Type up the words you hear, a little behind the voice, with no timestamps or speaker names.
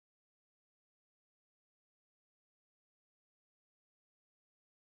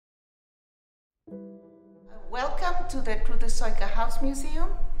Welcome to the Trude Sojka House Museum.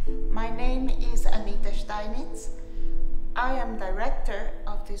 My name is Anita Steinitz. I am director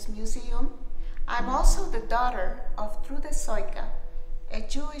of this museum. I'm also the daughter of Trude Sojka, a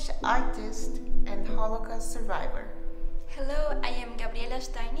Jewish artist and Holocaust survivor. Hello, I am Gabriela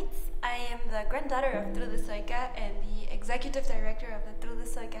Steinitz. I am the granddaughter of Trude Sojka and the executive director of the Trude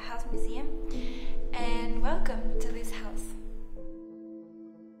Sojka House Museum. And welcome to this house.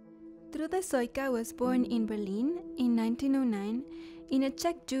 Trude Sojka was born in Berlin in 1909 in a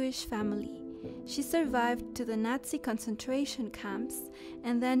Czech Jewish family. She survived to the Nazi concentration camps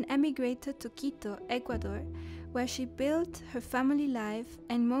and then emigrated to Quito, Ecuador, where she built her family life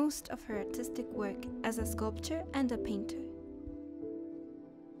and most of her artistic work as a sculptor and a painter.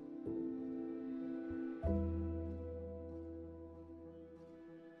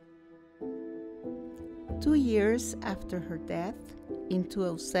 Two years after her death, in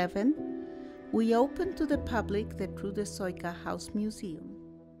 2007, we opened to the public the Trude Sojka House Museum.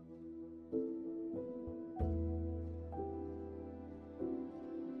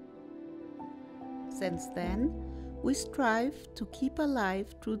 Since then, we strive to keep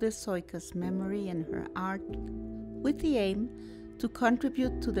alive Trude Sojka's memory and her art with the aim to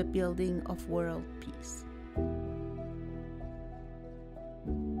contribute to the building of world peace.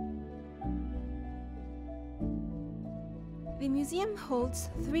 The museum holds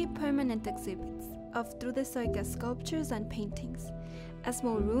 3 permanent exhibits of Trude Sojka sculptures and paintings, a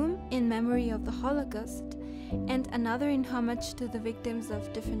small room in memory of the Holocaust, and another in homage to the victims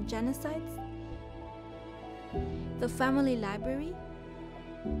of different genocides, the family library,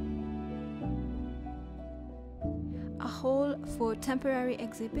 a hall for temporary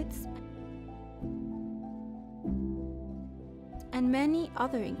exhibits, and many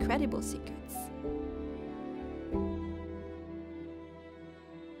other incredible secrets.